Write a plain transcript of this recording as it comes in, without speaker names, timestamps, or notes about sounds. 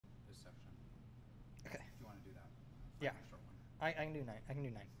Yeah. Extra one. I can do 9. I can do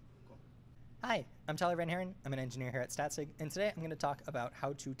 9. Cool. Hi, I'm Tyler Van Haren. I'm an engineer here at Statsig, and today I'm going to talk about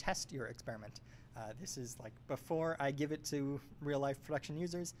how to test your experiment. This is like before I give it to real-life production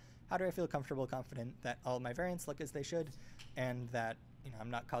users. How do I feel comfortable, confident that all of my variants look as they should, and that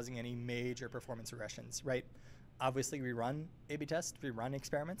I'm not causing any major performance regressions, right? Obviously, we run A/B tests, we run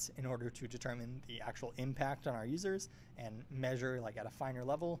experiments in order to determine the actual impact on our users and measure, like at a finer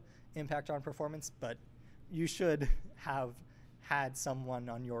level, impact on performance. But you should have had someone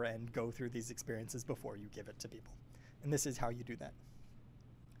on your end go through these experiences before you give it to people. And this is how you do that.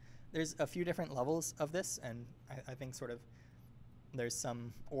 There's a few different levels of this, and I think sort of there's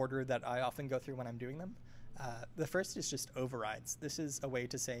some order that I often go through when I'm doing them. The first is just overrides. This is a way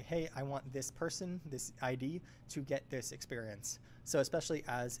to say, hey, I want this person, this ID, to get this experience. So especially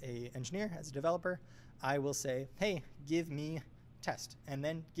as an engineer, as a developer, I will say, hey, give me test, and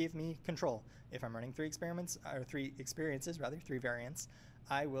then give me control. If I'm running 3 experiments, or 3 experiences, rather, 3 variants,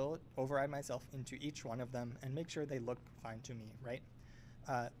 I will override myself into each one of them and make sure they look fine to me, right?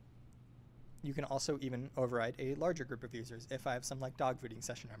 You can also even override a larger group of users. If I have some like dog fooding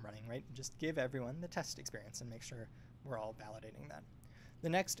session I'm running, right? Just give everyone the test experience and make sure we're all validating that. The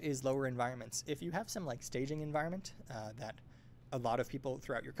next is lower environments. If you have some like staging environment that a lot of people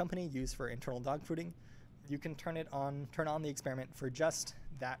throughout your company use for internal dog fooding, you can turn on the experiment for just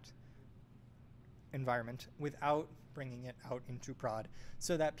that environment without bringing it out into prod,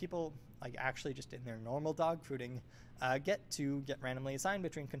 so that people like actually just in their normal dog fooding get randomly assigned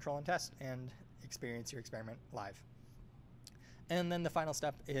between control and test and experience your experiment live. And then the final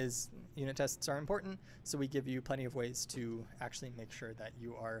step is unit tests are important, so we give you plenty of ways to actually make sure that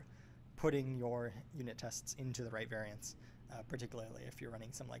you are putting your unit tests into the right variants, particularly if you're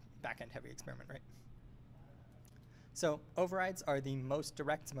running some like back-end heavy experiment, right? So overrides are the most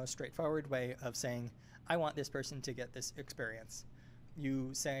direct, most straightforward way of saying, I want this person to get this experience. You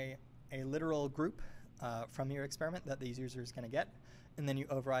say a literal group from your experiment that these users are going to get, and then you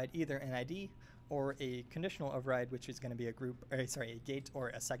override either an ID or a conditional override, which is going to be a gate or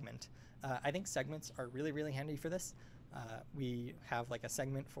a segment. I think segments are really, really handy for this. We have like a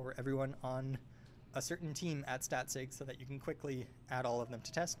segment for everyone on a certain team at Statsig so that you can quickly add all of them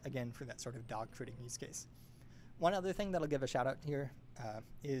to test, again, for that sort of dog fooding use case. One other thing that I'll give a shout out here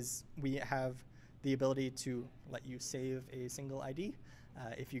is we have the ability to let you save a single ID.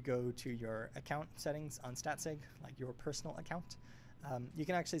 If you go to your account settings on Statsig, like your personal account, you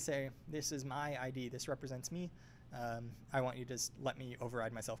can actually say, this is my ID, this represents me. I want you to just let me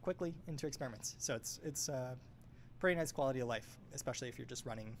override myself quickly into experiments. So it's a pretty nice quality of life, especially if you're just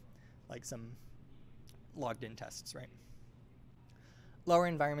running like some logged in tests, right? Lower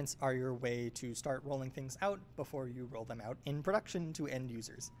environments are your way to start rolling things out before you roll them out in production to end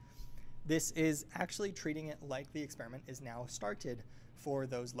users. This is actually treating it like the experiment is now started for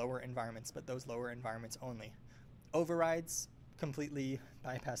those lower environments, but those lower environments only. Overrides completely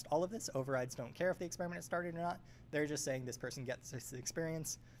bypassed all of this. Overrides don't care if the experiment is started or not. They're just saying this person gets this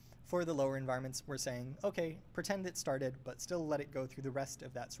experience. For the lower environments, we're saying, okay, pretend it started, but still let it go through the rest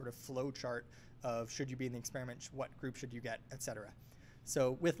of that sort of flow chart of should you be in the experiment, what group should you get, etc.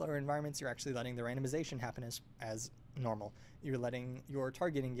 So with lower environments, you're actually letting the randomization happen as normal. You're letting your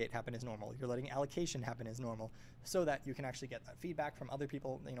targeting gate happen as normal. You're letting allocation happen as normal, so that you can actually get that feedback from other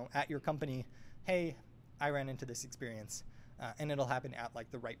people, at your company. Hey, I ran into this experience, and it'll happen at like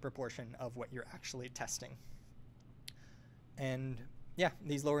the right proportion of what you're actually testing. And yeah,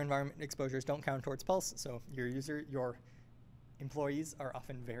 these lower environment exposures don't count towards pulse. So your employees are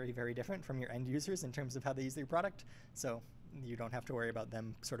often very, very different from your end users in terms of how they use your product. So you don't have to worry about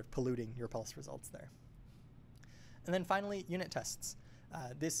them sort of polluting your pulse results there. And then finally, unit tests.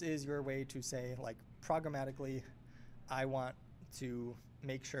 This is your way to say, like, programmatically, I want to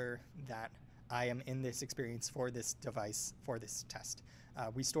make sure that I am in this experience for this device for this test.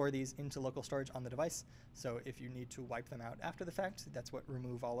 We store these into local storage on the device, so if you need to wipe them out after the fact, that's what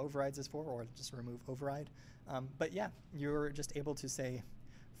remove all overrides is for, or just remove override. But yeah, you're just able to say,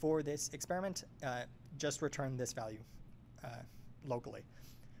 for this experiment, just return this value locally.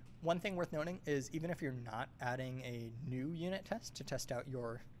 One thing worth noting is even if you're not adding a new unit test to test out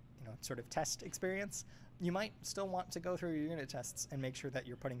your sort of test experience, you might still want to go through your unit tests and make sure that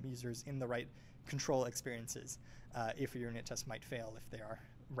you're putting users in the right control experiences if your unit test might fail if they are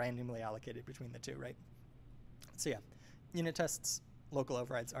randomly allocated between the two, right? So yeah, unit tests, local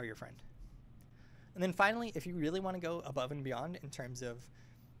overrides are your friend. And then finally, if you really want to go above and beyond in terms of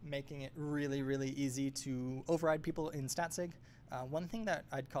making it really, really easy to override people in Statsig, one thing that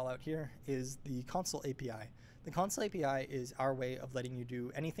I'd call out here is the console API. The console API is our way of letting you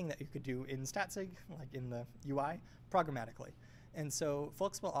do anything that you could do in Statsig, like in the UI, programmatically. And so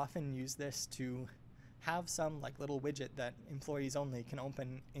folks will often use this to have some like little widget that employees only can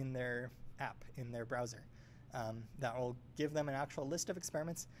open in their app, in their browser. That will give them an actual list of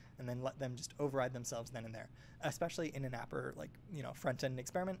experiments and then let them just override themselves then and there. Especially in an app or like, front-end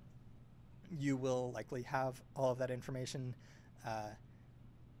experiment, you will likely have all of that information,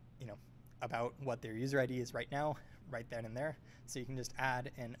 about what their user ID is right now, right then and there. So you can just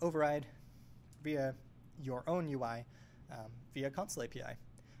add an override via your own UI via console API.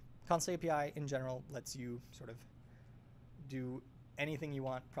 Console API in general lets you sort of do anything you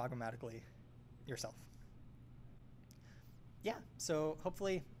want programmatically yourself. Yeah, so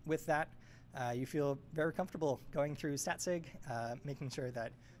hopefully with that, you feel very comfortable going through Statsig, making sure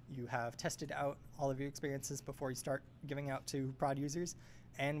that you have tested out all of your experiences before you start giving out to prod users,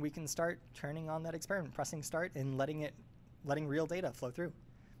 and we can start turning on that experiment, pressing start and letting real data flow through.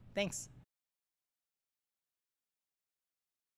 Thanks.